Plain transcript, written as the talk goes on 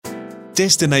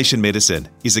Destination Medicine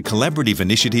is a collaborative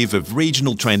initiative of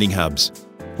regional training hubs.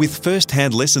 With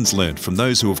first-hand lessons learned from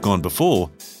those who have gone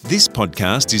before, this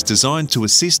podcast is designed to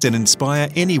assist and inspire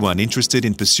anyone interested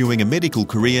in pursuing a medical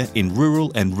career in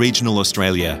rural and regional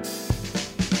Australia.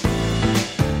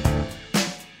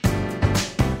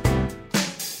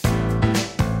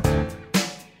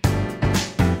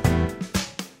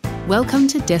 Welcome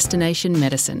to Destination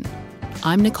Medicine.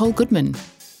 I'm Nicole Goodman.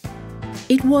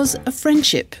 It was a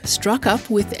friendship struck up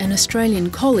with an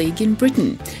Australian colleague in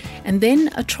Britain, and then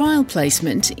a trial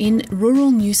placement in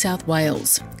rural New South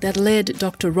Wales that led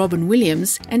Dr. Robin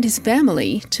Williams and his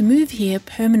family to move here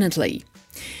permanently.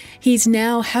 He's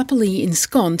now happily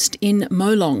ensconced in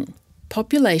Molong,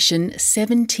 population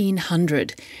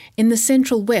 1,700, in the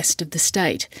central west of the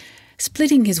state,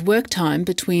 splitting his work time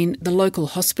between the local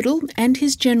hospital and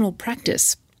his general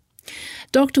practice.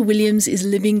 Dr. Williams is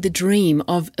living the dream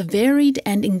of a varied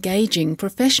and engaging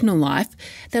professional life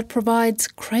that provides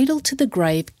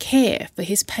cradle-to-the-grave care for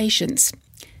his patients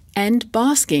and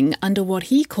basking under what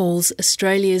he calls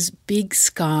Australia's big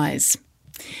skies.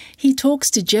 He talks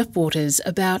to Jeff Waters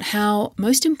about how,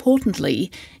 most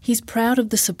importantly, he's proud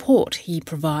of the support he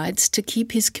provides to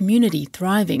keep his community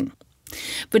thriving.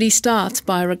 But he starts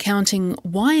by recounting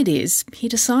why it is he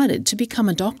decided to become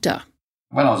a doctor.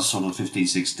 When I was sort of 15,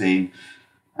 16,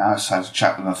 I just had a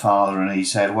chat with my father and he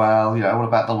said, well, what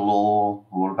about the law?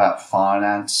 What about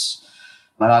finance?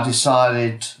 And I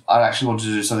decided I actually wanted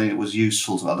to do something that was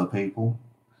useful to other people.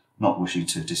 Not wishing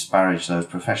to disparage those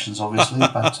professions, obviously,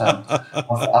 but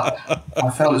I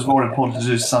felt it was more important to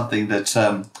do something that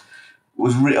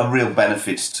was a real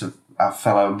benefit to our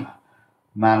fellow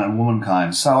man and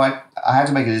womankind. So I had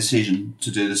to make a decision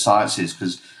to do the sciences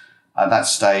because at that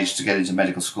stage, to get into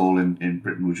medical school in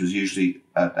Britain, which was usually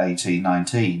at 18,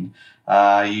 19,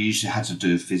 you usually had to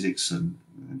do physics and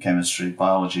chemistry,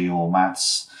 biology or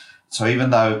maths. So even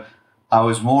though I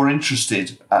was more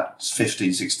interested at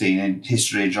 15, 16 in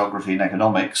history, geography and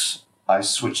economics, I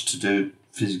switched to do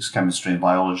physics, chemistry and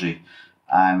biology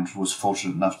and was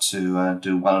fortunate enough to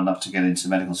do well enough to get into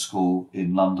medical school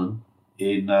in London,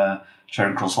 in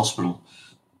Charing Cross Hospital,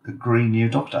 a green new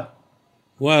doctor.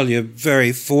 Well, you're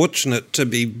very fortunate to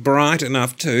be bright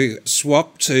enough to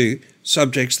swap to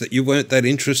subjects that you weren't that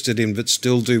interested in but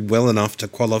still do well enough to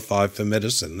qualify for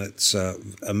medicine. That's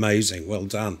amazing. Well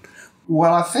done.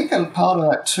 Well, I think a part of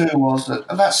that too was that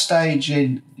at that stage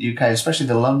in the UK, especially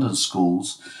the London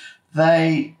schools,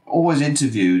 they always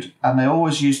interviewed and they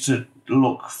always used to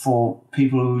look for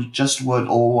people who just weren't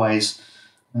always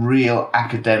real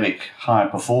academic high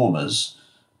performers,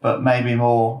 but maybe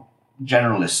more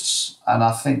generalists. And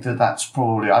I think that's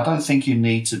probably, I don't think you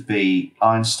need to be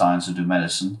Einstein to do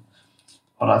medicine,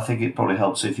 but I think it probably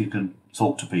helps if you can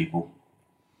talk to people.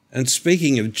 And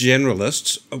speaking of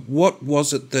generalists, what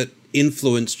was it that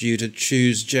influenced you to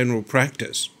choose general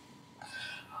practice?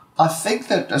 I think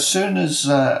that as soon as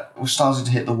we started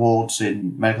to hit the wards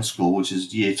in medical school, which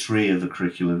is year 3 of the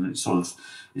curriculum, it's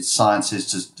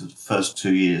sciences to the first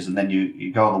 2 years, and then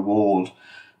you go on the ward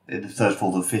in the 3rd,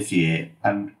 4th and 5th year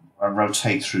and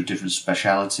rotate through different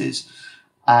specialities.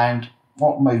 And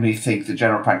what made me think the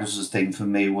general practice thing for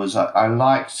me was I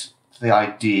liked the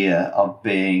idea of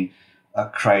being a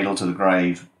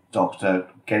cradle-to-the-grave doctor,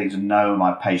 getting to know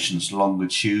my patients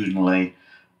longitudinally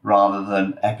rather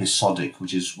than episodic,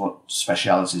 which is what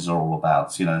specialities are all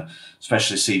about.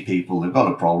 Specialists see people, they've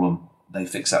got a problem, they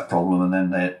fix that problem, and then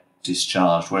they're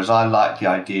discharged. Whereas I like the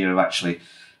idea of actually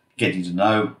getting to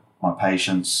know my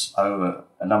patients over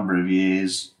a number of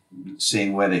years,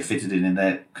 seeing where they fitted in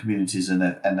their communities and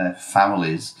their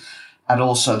families, and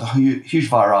also the huge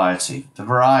variety. The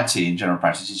variety in general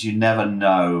practice is you never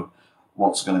know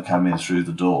what's going to come in through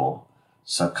the door.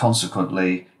 So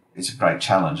consequently, it's a great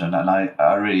challenge, and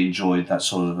I really enjoyed that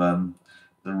sort of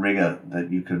the rigour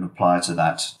that you can apply to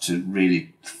that to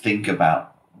really think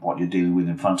about what you're dealing with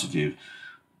in front of you.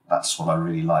 That's what I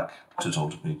really like to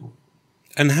talk to people.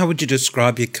 And how would you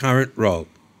describe your current role?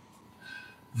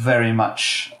 Very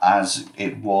much as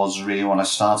it was really when I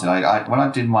started. When I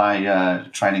did my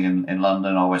training in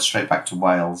London, I went straight back to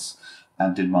Wales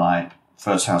and did my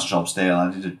first house jobs there. I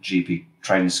did a GP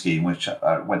training scheme, which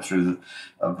I went through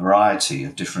a variety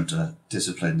of different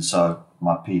disciplines. So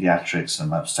my paediatrics and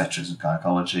my obstetrics and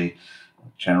gynecology,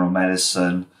 general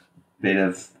medicine, a bit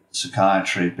of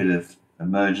psychiatry, a bit of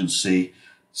emergency,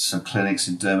 some clinics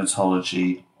in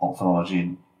dermatology, ophthalmology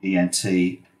and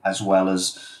ENT, as well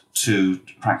as 2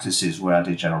 practices where I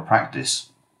did general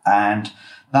practice. And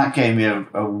that gave me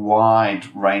a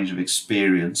wide range of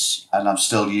experience, and I'm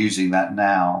still using that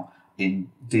now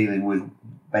in dealing with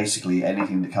basically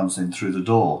anything that comes in through the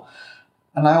door.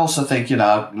 And I also think,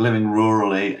 living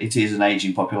rurally, it is an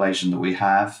ageing population that we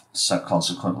have. So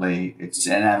consequently, it's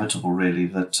inevitable, really,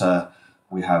 that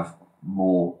we have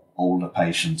more older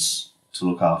patients to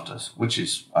look after, which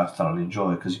is I thoroughly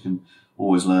enjoy because you can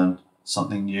always learn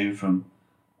something new from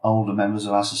older members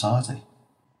of our society.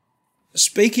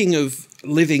 Speaking of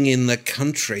living in the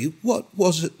country, what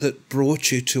was it that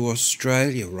brought you to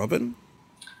Australia, Robin?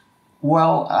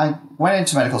 Well, I went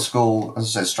into medical school, as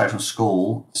I said, straight from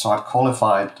school. So I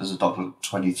qualified as a doctor at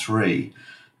 23.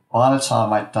 By the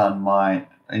time I'd done my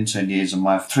intern years and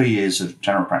my 3 years of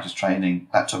general practice training,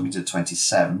 that took me to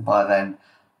 27. By then,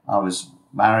 I was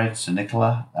married to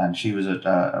Nicola, and she was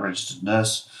a registered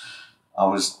nurse. I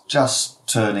was just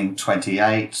turning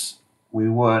 28. We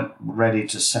weren't ready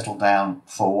to settle down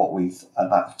for what we at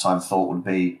that time thought would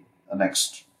be the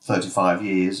next 35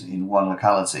 years in one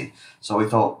locality. So we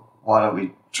thought, why don't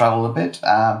we travel a bit?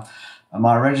 And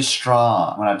my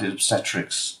registrar, when I did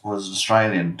obstetrics, was an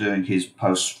Australian doing his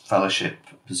post-fellowship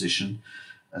position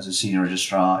as a senior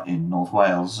registrar in North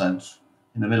Wales. And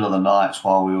in the middle of the night,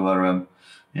 while we were,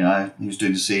 he was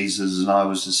doing the Caesars and I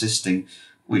was assisting,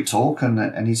 we talk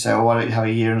and he said, well, why don't you have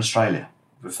a year in Australia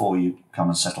before you come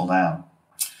and settle down?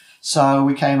 So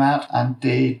we came out and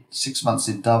did 6 months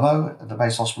in Dubbo at the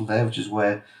base hospital there, which is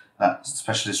where that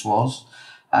specialist was.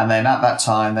 And then at that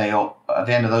time, at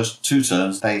the end of those 2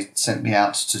 terms, they sent me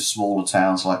out to smaller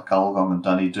towns like Gulgong and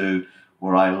Dunedoo,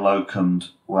 where I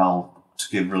locumed, to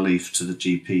give relief to the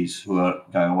GPs who were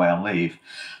going away on leave.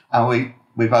 And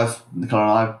we both, Nicola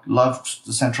and I, loved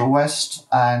the Central West.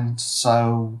 And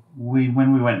so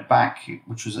when we went back,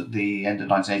 which was at the end of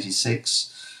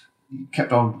 1986,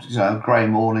 kept on, grey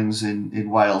mornings in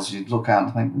Wales, you'd look out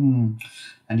and think,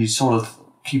 and you sort of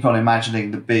keep on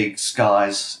imagining the big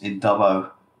skies in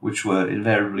Dubbo, which were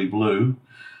invariably blue.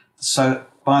 So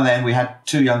by then we had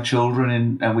 2 young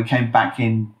children and we came back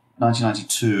in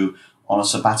 1992 on a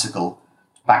sabbatical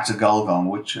back to Gulgong,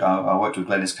 which I worked with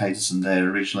Glenys Caterson there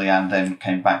originally and then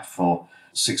came back for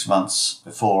 6 months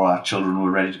before our children were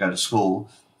ready to go to school.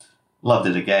 Loved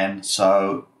it again.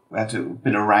 So we had a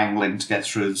bit of wrangling to get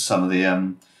through some of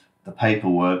the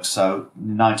paperwork. So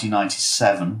in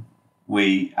 1997,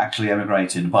 we actually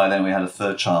emigrated. By then we had a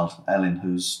 3rd child, Ellen,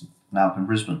 who's now up in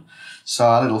Brisbane. So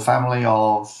our little family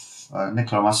of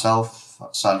Nicola and myself,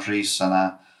 son Rhys and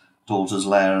our daughters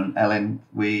Leah and Ellen,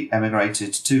 we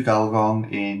emigrated to Gulgong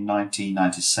in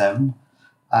 1997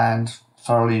 and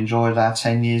thoroughly enjoyed our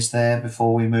 10 years there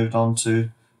before we moved on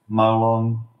to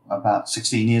Molong about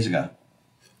 16 years ago.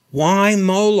 Why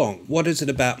Molong? What is it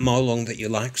about Molong that you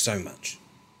like so much?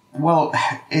 Well,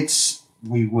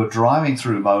 we were driving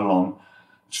through Molong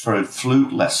for a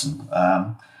flute lesson.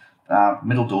 Our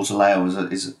middle daughter Leah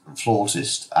is a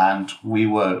flautist, and we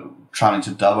were travelling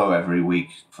to Dubbo every week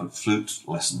for flute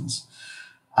lessons.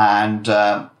 And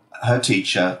her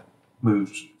teacher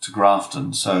moved to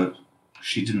Grafton, so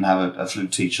she didn't have a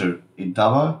flute teacher in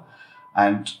Dubbo.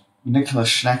 And Nicola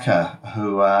Schnecker,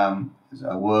 who is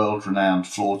a world-renowned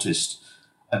flautist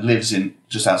and lives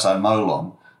just outside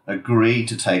Molong, agreed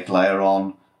to take Leah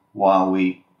on while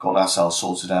we got ourselves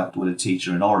sorted out with a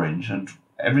teacher in Orange. And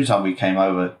every time we came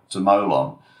over to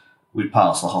Molong, we'd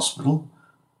pass the hospital.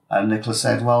 And Nicola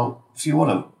said, well, if you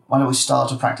want to, why don't we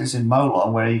start a practice in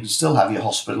Molong where you can still have your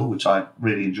hospital, which I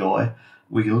really enjoy.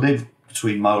 We can live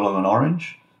between Molong and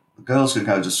Orange. The girls can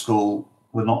go to school.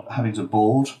 We're not having to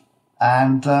board.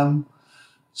 And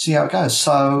see how it goes.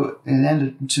 So in the end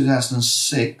of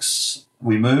 2006,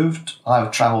 we moved. I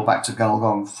travelled back to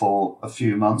Gulgong for a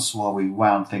few months while we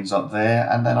wound things up there.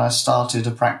 And then I started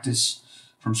a practice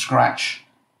from scratch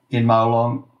in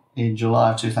Molong in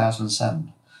July of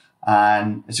 2007.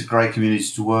 And it's a great community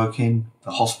to work in. The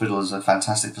hospital is a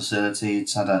fantastic facility.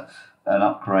 It's had an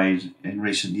upgrade in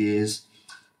recent years.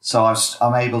 So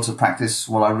I'm able to practice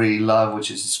what I really love, which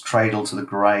is this cradle to the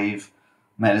grave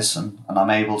medicine. And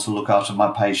I'm able to look after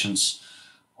my patients.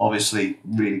 Obviously,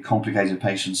 really complicated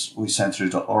patients we send through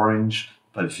to Orange.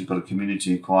 But if you've got a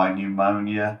community-acquired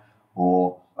pneumonia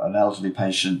or an elderly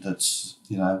patient that's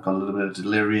got a little bit of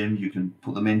delirium, you can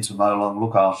put them into Molong,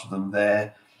 look after them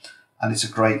there. And it's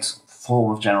a great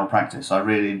form of general practice. I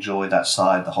really enjoy that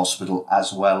side, the hospital,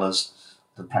 as well as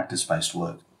the practice-based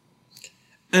work.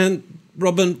 And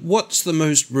Robin, what's the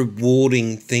most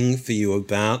rewarding thing for you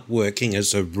about working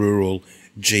as a rural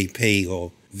GP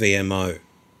or VMO?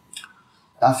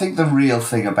 I think the real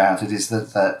thing about it is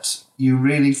that you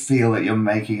really feel that you're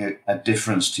making a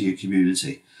difference to your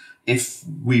community. If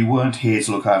we weren't here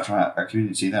to look after our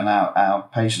community, then our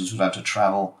patients would have to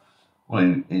travel. Well,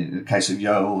 in the case of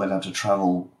Yeovil, they'd have to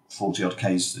travel 40-odd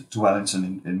k's to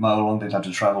Wellington. In Molong, they'd have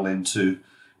to travel into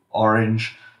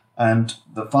Orange. And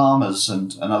the farmers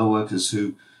and other workers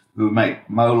who make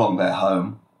Molong their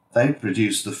home, they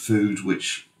produce the food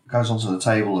which goes onto the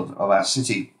table of our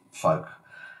city folk.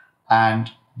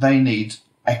 And they need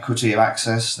equity of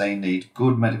access, they need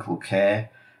good medical care,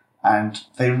 and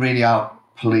they really are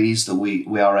pleased that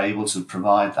we are able to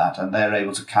provide that, and they're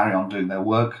able to carry on doing their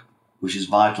work, which is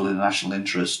vital in the national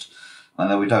interest,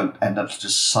 and that we don't end up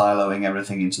just siloing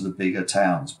everything into the bigger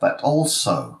towns. But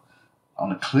also,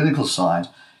 on a clinical side,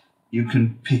 you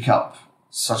can pick up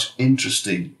such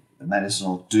interesting medicine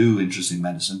or do interesting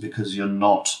medicine because you're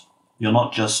not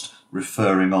just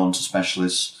referring on to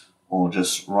specialists or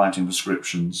just writing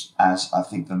prescriptions, as I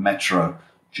think the metro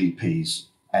GPs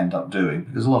end up doing,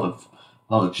 because a lot of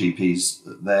GPs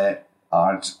there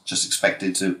are just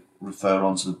expected to refer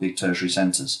on to the big tertiary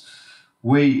centres.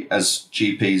 We, as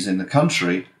GPs in the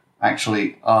country,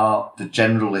 actually are the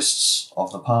generalists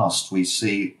of the past. We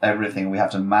see everything. We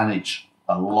have to manage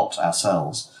a lot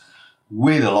ourselves,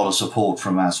 with a lot of support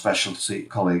from our specialty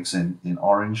colleagues in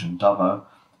Orange and Dubbo.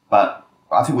 But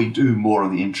I think we do more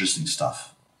of the interesting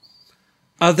stuff.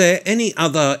 Are there any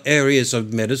other areas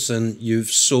of medicine you've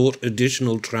sought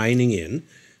additional training in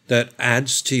that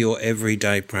adds to your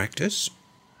everyday practice?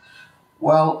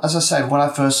 Well, as I said, when I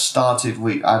first started,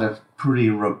 we had a pretty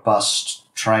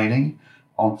robust training.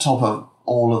 On top of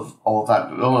all of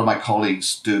that, a lot of my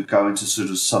colleagues do go into sort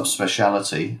of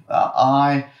subspeciality.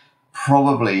 My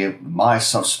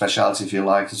subspeciality, if you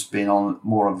like, has been on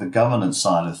more of the governance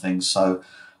side of things. So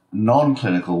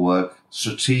non-clinical work,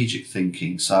 strategic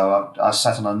thinking. So I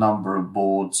sat on a number of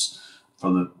boards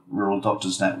from the Rural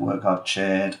Doctors Network I've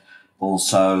chaired.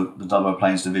 Also, the Dubbo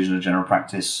Plains Division of General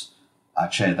Practice, I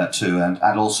chaired that too. And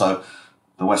also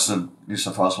the Western New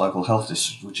South Wales Local Health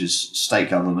District, which is state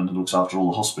government and looks after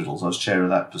all the hospitals. I was chair of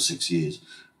that for 6 years.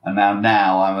 And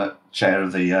now I'm a chair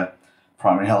of the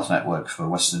Primary Health Network for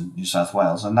Western New South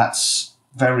Wales. And that's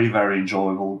very, very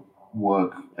enjoyable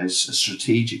work. It's a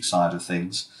strategic side of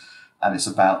things, and it's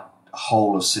about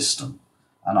whole of system.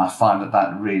 And I find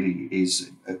that really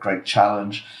is a great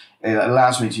challenge. It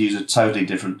allows me to use a totally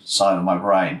different side of my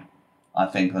brain, I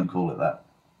think, than call it that.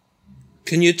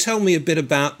 Can you tell me a bit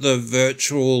about the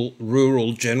virtual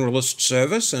rural generalist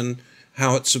service and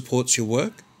how it supports your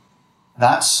work?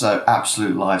 That's an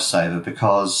absolute lifesaver,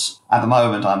 because at the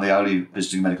moment I'm the only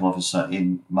visiting medical officer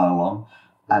in Molong,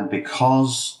 and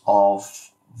because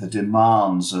of the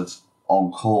demands of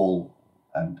on-call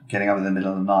and getting up in the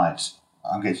middle of the night,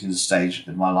 I'm getting to the stage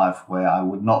in my life where I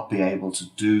would not be able to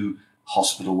do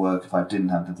hospital work if I didn't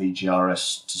have the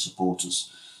VGRS to support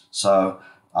us. So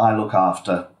I look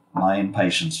after my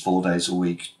inpatients 4 days a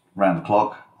week, round the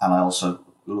clock, and I also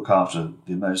look after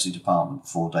the emergency department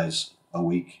 4 days a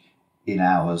week in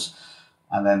hours.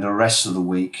 And then the rest of the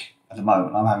week, at the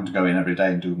moment, I'm having to go in every day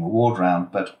and do my ward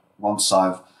round, but once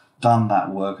I've done that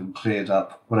work and cleared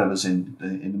up whatever's in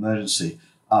emergency,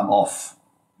 I'm off,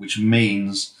 which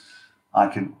means I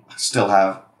can still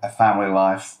have a family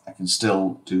life. I can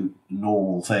still do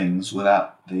normal things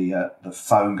without the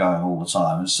phone going all the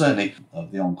time, and certainly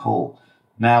the on-call.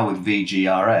 Now with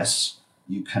VGRS,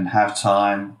 you can have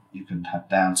time, you can have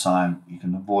downtime, you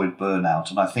can avoid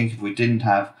burnout. And I think if we didn't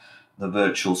have the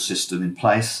virtual system in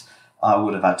place, I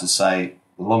would have had to say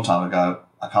a long time ago,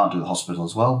 I can't do the hospital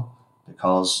as well,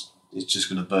 because it's just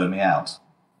going to burn me out.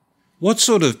 What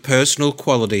sort of personal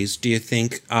qualities do you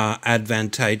think are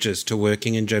advantageous to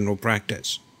working in general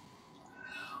practice?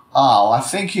 I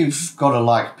think you've got to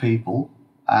like people.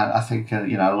 And I think, a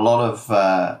lot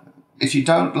of, if you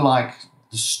don't like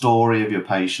the story of your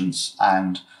patients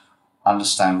and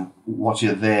understand what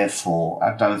you're there for,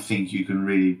 I don't think you can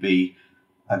really be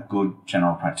a good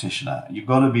general practitioner. You've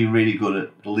got to be really good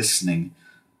at listening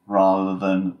rather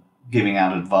than giving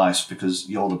out advice because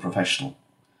you're the professional.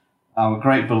 I'm a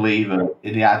great believer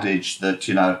in the adage that,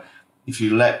 if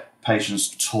you let patients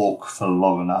talk for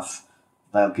long enough,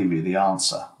 they'll give you the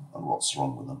answer of what's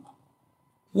wrong with them.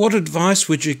 What advice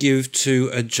would you give to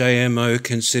a JMO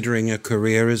considering a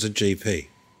career as a GP?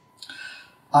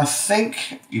 I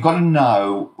think you've got to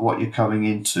know what you're coming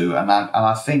into, and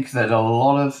I think that a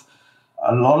lot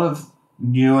of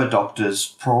newer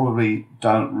doctors probably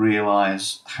don't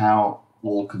realise how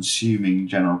all-consuming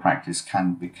general practice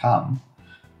can become,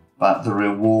 but the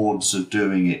rewards of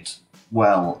doing it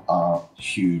well are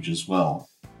huge as well.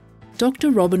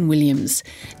 Dr. Robin Williams,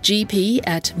 GP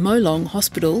at Molong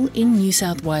Hospital in New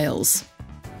South Wales.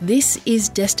 This is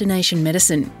Destination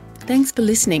Medicine. Thanks for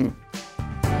listening.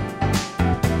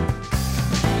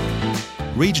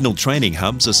 Regional training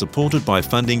hubs are supported by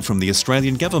funding from the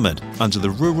Australian Government under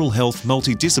the Rural Health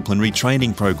Multidisciplinary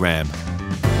Training Program.